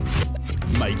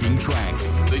Making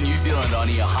Tracks, the New Zealand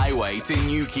On-Air highway to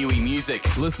new Kiwi music.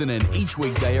 Listen in each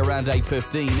weekday around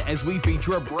 8:15 as we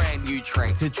feature a brand new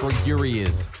track to treat your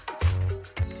ears.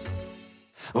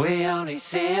 We only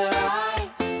see your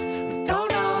eyes, we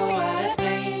don't know what it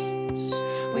means.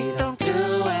 We don't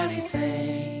do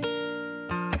anything.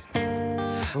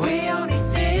 We only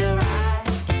see your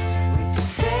eyes, we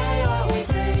just say what we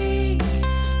think.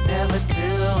 Never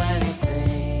do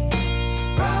anything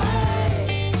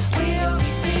right. We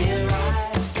only see your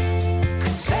eyes,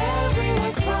 'cause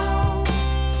everyone's wrong,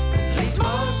 at least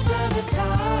most of the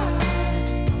time.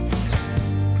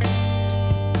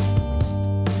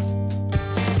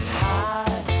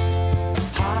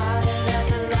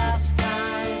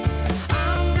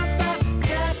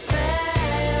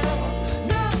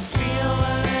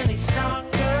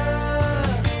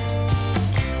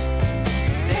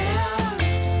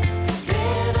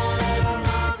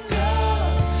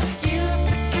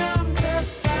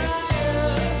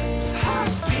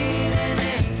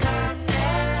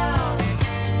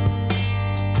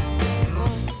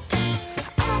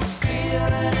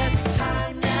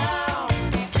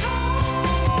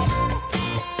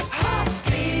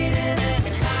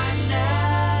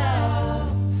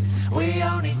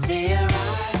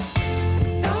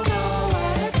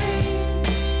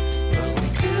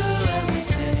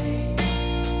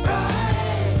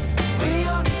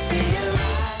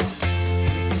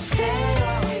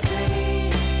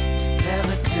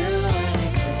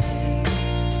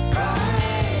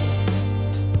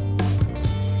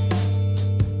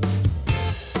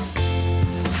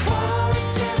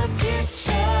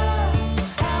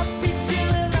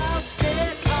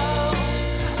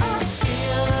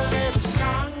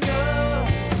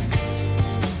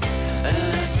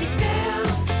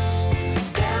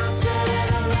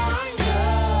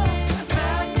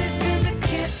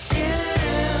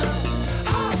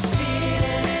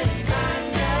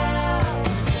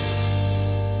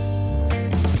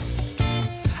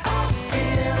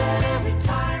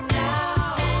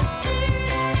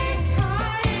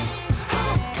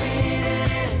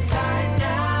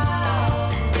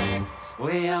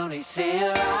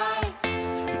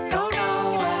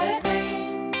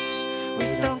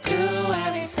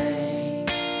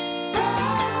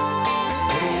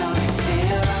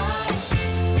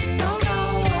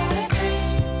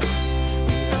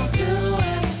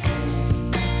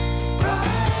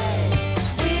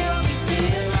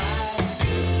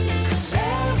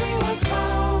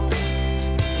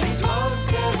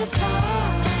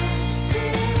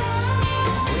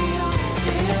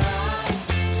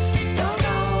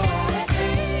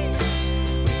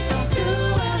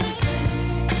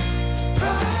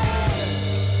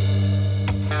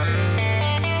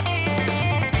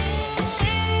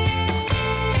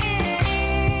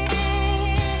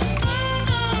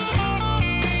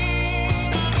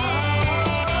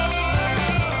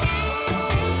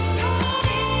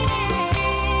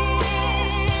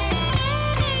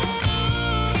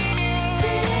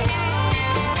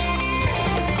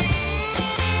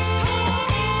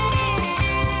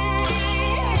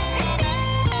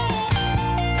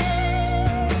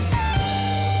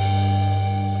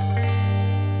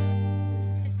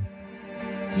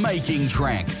 Making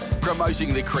Tracks,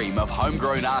 promoting the cream of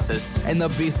homegrown artists and the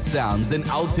best sounds in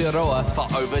Aotearoa for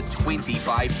over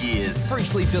 25 years.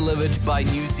 Freshly delivered by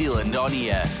New Zealand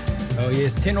On-Air. Oh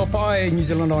yes, Tēnā pai, New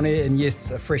Zealand On-Air, and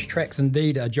yes, fresh tracks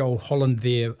indeed. Joel Holland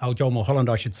there, Joel Mulholland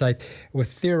I should say, with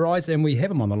Theorise, and we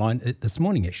have him on the line this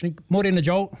morning actually. Morena,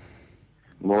 Joel.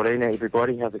 Morena,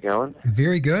 everybody. How's it going?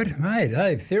 Very good, mate.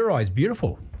 Hey, Theorise,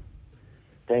 beautiful.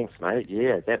 Thanks, mate.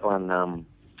 Yeah, that one,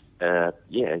 as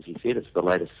you said, it's the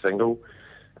latest single.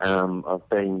 I've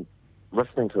been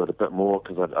listening to it a bit more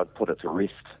because I'd put it to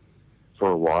rest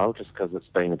for a while, just because it's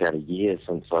been about a year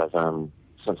since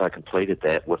I completed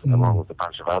that along with a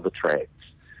bunch of other tracks.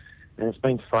 And it's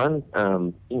been fun,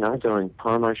 doing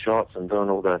promo shots and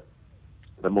doing all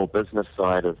the more business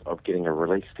side of getting a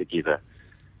release together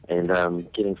and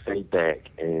getting feedback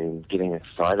and getting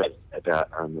excited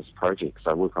about this project. So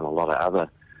I work on a lot of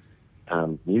other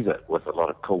music with a lot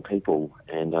of cool people,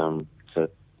 and to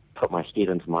put my head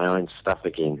into my own stuff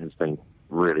again has been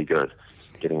really good,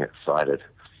 getting excited.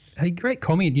 Hey, great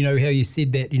comment, how you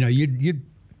said that,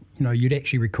 you'd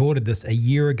actually recorded this a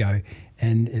year ago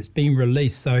and it's been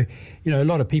released. So, a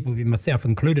lot of people, myself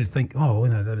included, think,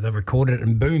 they've recorded it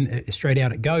and boom, straight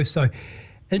out it goes. So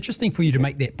interesting for you to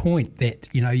make that point that,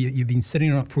 you've been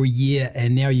sitting on it for a year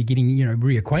and now you're getting,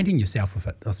 reacquainting yourself with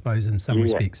it, I suppose, in some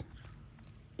respects.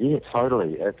 Yeah,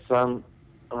 totally. It's,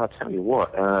 I'll tell you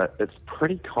what, it's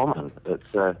pretty common.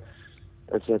 It's a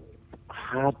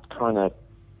hard kind of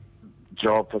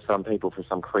job for some people, for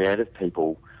some creative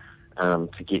people,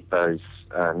 to get those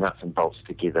nuts and bolts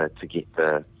together, to get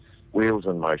the wheels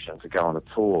in motion, to go on a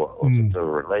tour or to do a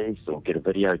release or get a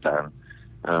video done.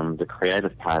 The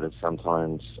creative part is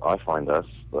sometimes, I find this,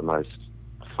 the most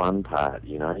fun part.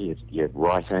 You know, you're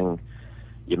writing,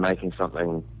 you're making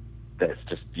something that's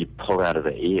just, you pull out of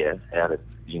the air, out of,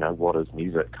 you know, what is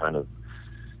music, kind of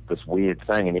this weird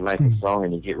thing, and you make a song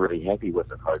and you get really happy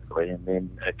with it, hopefully, and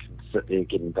then it can sit there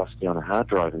getting dusty on a hard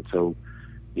drive until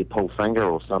you pull finger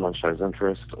or someone shows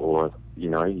interest, or, you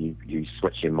know, you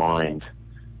switch your mind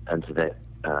into that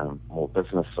more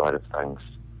business side of things.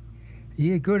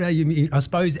 Yeah, good. I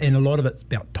suppose, and a lot of it's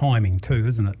about timing too,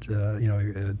 isn't it?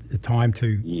 The time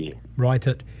to write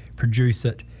it, produce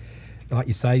it, like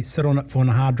you say, sit on it on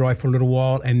a hard drive for a little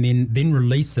while, and then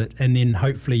release it, and then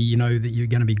hopefully, you know, that you're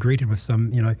going to be greeted with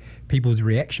some, you know, people's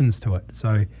reactions to it.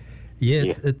 So,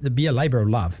 it'd be a labour of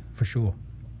love for sure.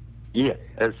 Yeah,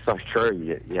 it's so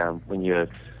true. Yeah, when you're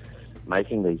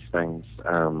making these things,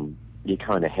 you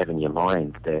kind of have in your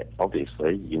mind that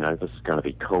obviously, you know, this is going to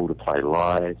be cool to play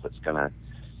live. It's going to,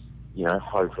 you know,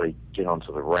 hopefully get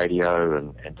onto the radio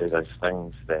and do those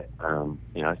things that,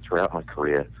 you know, throughout my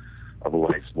career, I've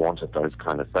always wanted those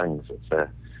kind of things.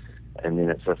 And then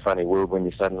it's a funny world when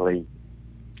you suddenly,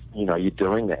 you know, you're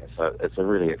doing that. So it's a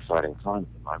really exciting time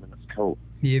at the moment. It's cool.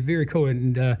 Yeah, very cool.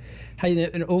 And hey,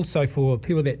 and also for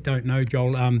people that don't know,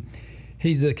 Joel,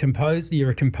 he's a composer.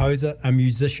 You're a composer, a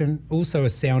musician, also a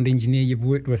sound engineer. You've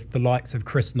worked with the likes of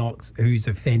Chris Knox, who's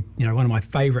one of my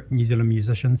favourite New Zealand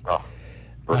musicians. Oh,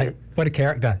 brilliant. What a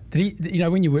character! Did he? You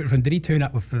know, when you worked with him, did he turn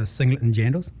up with Singlet and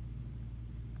Jandals?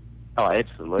 Oh,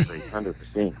 absolutely, 100%.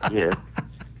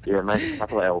 Yeah, made a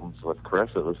couple of albums with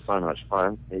Chris. It was so much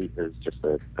fun. He is just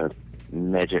a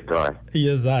magic guy. He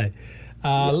is, eh?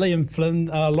 Liam Flynn,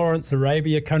 Lawrence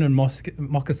Arabia, Conan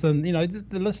Moccasin, you know,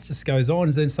 the list just goes on.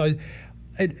 And so,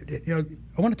 you know,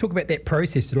 I want to talk about that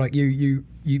process. Like you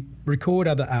record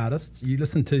other artists, you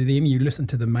listen to them, you listen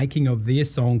to the making of their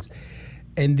songs,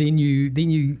 and then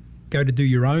you go to do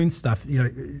your own stuff. You know,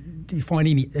 do you find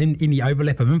any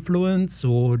overlap of influence,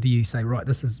 or do you say, right,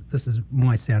 this is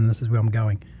my sound, this is where I'm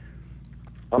going?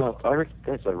 Oh, I reckon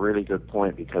that's a really good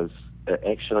point, because it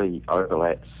actually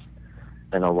overlaps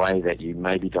in a way that you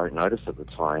maybe don't notice at the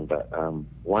time, but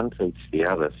one feeds the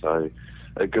other. So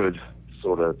a good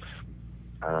sort of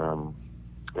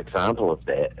example of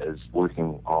that is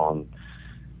working on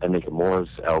Anika Moore's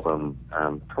album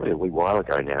probably a wee while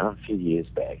ago now, a few years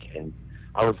back, and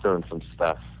I was doing some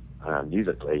stuff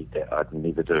musically that I'd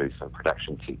never do, some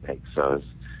production techniques. So I was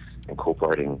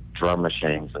incorporating drum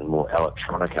machines and more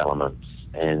electronic elements,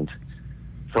 and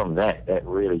from that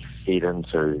really fed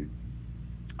into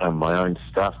my own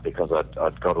stuff, because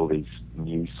I'd got all these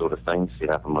new sort of things set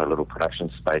up in my little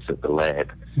production space at the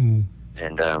lab,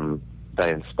 and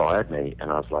they inspired me,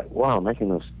 and I was like, wow, I'm making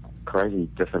this crazy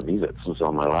different music. This was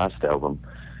on my last album,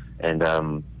 and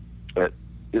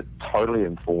it totally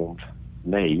informed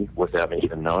me without me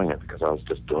even knowing it, because I was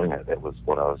just doing it. That was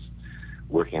what I was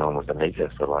working on with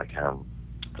Anika for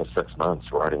for 6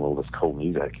 months, writing all this cool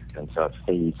music, and so it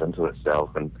feeds into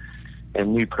itself. And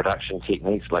new production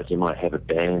techniques, like you might have a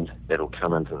band that'll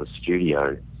come into the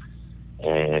studio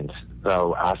and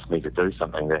they'll ask me to do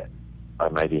something that I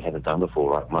maybe haven't done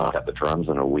before, like mark up the drums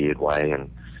in a weird way, and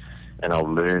I'll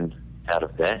learn out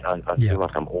of that. I feel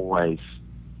like I'm always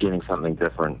getting something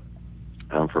different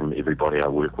from everybody I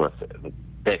work with.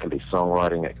 That can be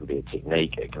songwriting, it can be a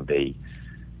technique, it can be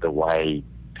the way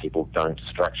people don't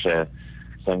structure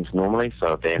things normally. So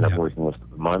a band I'm working with at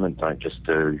the moment don't just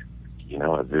do, you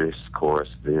know, a verse, chorus,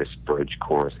 bridge,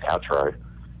 chorus, outro.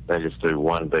 They just do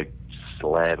one big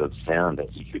slab of sound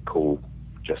that you could call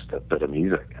just a bit of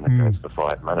music, and it goes for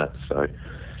 5 minutes. So,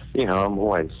 you know, I'm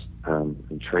always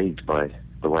intrigued by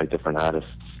the way different artists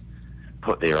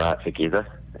put their art together,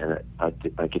 and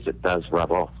I guess it does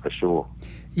rub off for sure.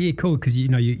 Yeah, cool, because, you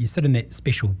know, you sit in that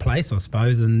special place, I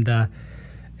suppose, and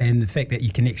the fact that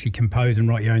you can actually compose and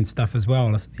write your own stuff as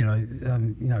well, you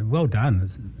know, well done.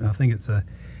 I think it's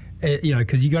you know,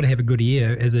 because you got to have a good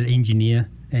ear as an engineer,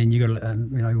 and you got to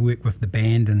you know, work with the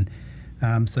band, and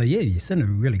so you're in a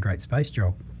really great space,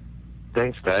 Joel.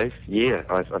 Thanks, Dave. Yeah,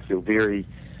 I feel very,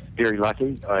 very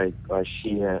lucky. I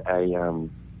share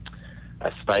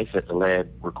a space at the lab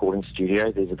recording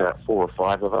studio. There's about 4 or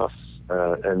 5 of us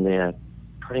in there,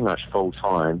 pretty much full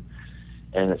time,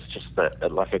 and it's just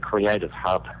like a creative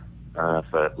hub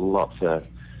for lots of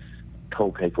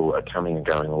cool people are coming and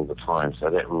going all the time. So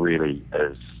that really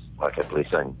is like a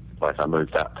blessing. Like, I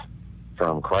moved up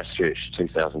from Christchurch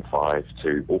 2005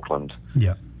 to Auckland,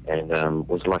 and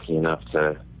was lucky enough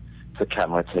to cut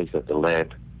my teeth at the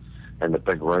lab in the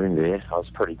big room there, I was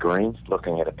pretty green,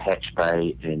 looking at a patch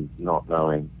bay and not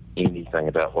knowing anything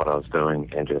about what I was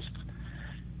doing and just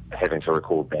having to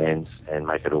record bands and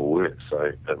make it all work.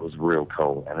 So it was real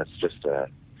cool, and it's just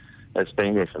it's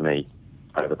been there for me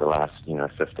over the last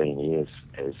 15 years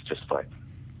as just like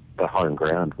the home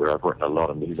ground where I've written a lot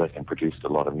of music and produced a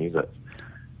lot of music.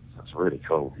 So it's really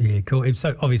cool. Yeah, cool.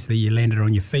 So obviously you landed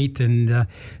on your feet, and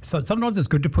so sometimes it's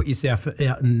good to put yourself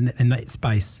out in that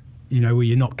space, where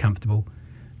you're not comfortable.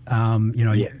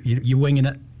 You're winging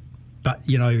it, but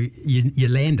you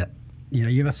land it.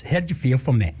 You must. How did you feel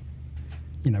from that?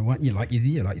 What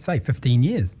you say, 15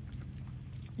 years.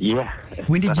 Yeah.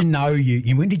 When did you know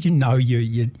you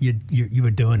were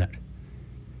doing it?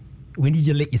 When did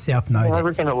you let yourself know that? I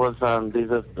reckon it was.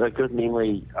 There's a good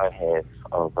memory I have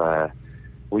of.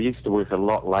 We used to work a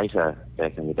lot later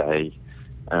back in the day.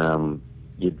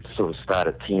 You'd sort of start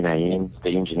at 10 a.m.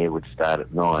 The engineer would start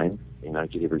at 9.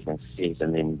 Get everything set,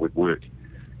 and then we'd work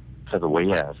to the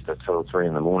wee hours, till 3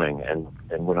 in the morning. And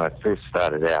when I first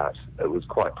started out, it was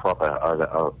quite proper.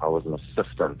 I was an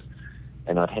assistant,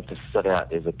 and I'd have to sit out.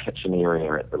 There's a kitchen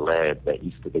area at the lab that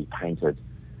used to be painted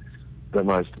the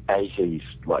most 80s,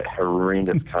 like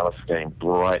horrendous colour scheme,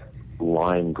 bright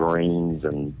lime greens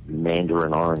and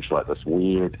mandarin orange, like this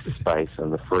weird space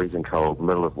in the freezing cold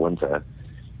middle of winter.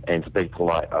 And to be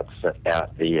polite, I'd sit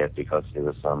out there because there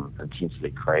was some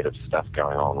intensely creative stuff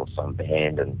going on with some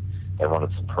band, and they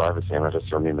wanted some privacy. And I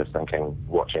just remember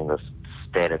watching this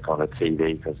static on a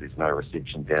TV because there's no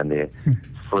reception down there,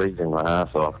 freezing my ass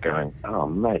off, going, "Oh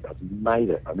mate, I've made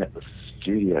it! I'm at the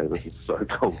studio. This is so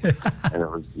cool." And it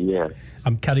was,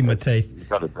 I'm cutting my teeth. You've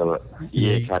got to do it.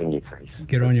 Yeah, cutting your teeth.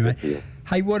 Good on you, mate. Yeah.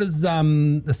 Hey, what does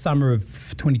the summer of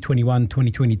 2021,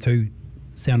 2022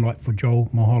 sound like for Joel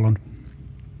Mulholland?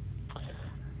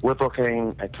 We're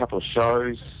booking a couple of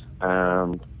shows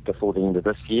before the end of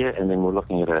this year, and then we're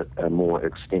looking at a more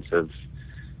extensive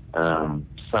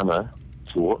summer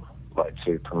tour, like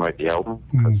to promote the album.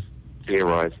 Because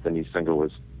Theorise, the new single,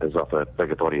 is off a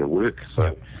bigger body of work.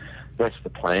 So that's the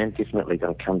plan. Definitely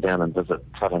going to come down and visit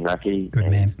Taranaki.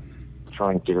 Good man. Try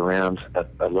and get around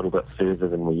a little bit further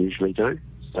than we usually do.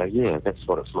 So yeah, that's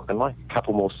what it's looking like. A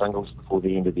couple more singles before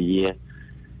the end of the year,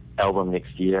 album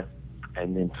next year,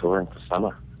 and then touring for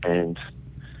summer. And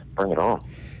bring it on.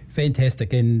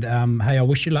 Fantastic. And hey, I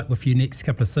wish you luck with your next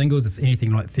couple of singles. If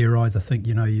anything like Theorise, I think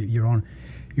you're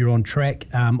on track.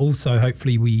 Also,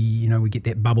 hopefully we get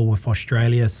that bubble with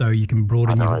Australia, so you can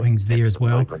broaden your wings there as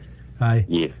well.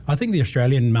 Yeah. I think the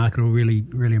Australian market will really,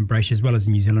 really embrace you, as well as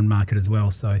the New Zealand market as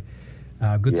well. So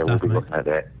good stuff, we'll be mate. looking at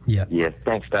that. Yeah. Yeah.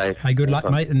 Thanks, Dave. Hey, good luck,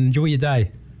 mate, and enjoy your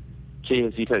day.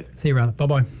 Cheers. You too. See you, brother.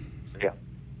 Bye-bye. Yeah.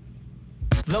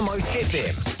 The Most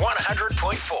FM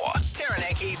 100.4,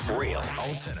 Taranaki's real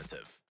alternative.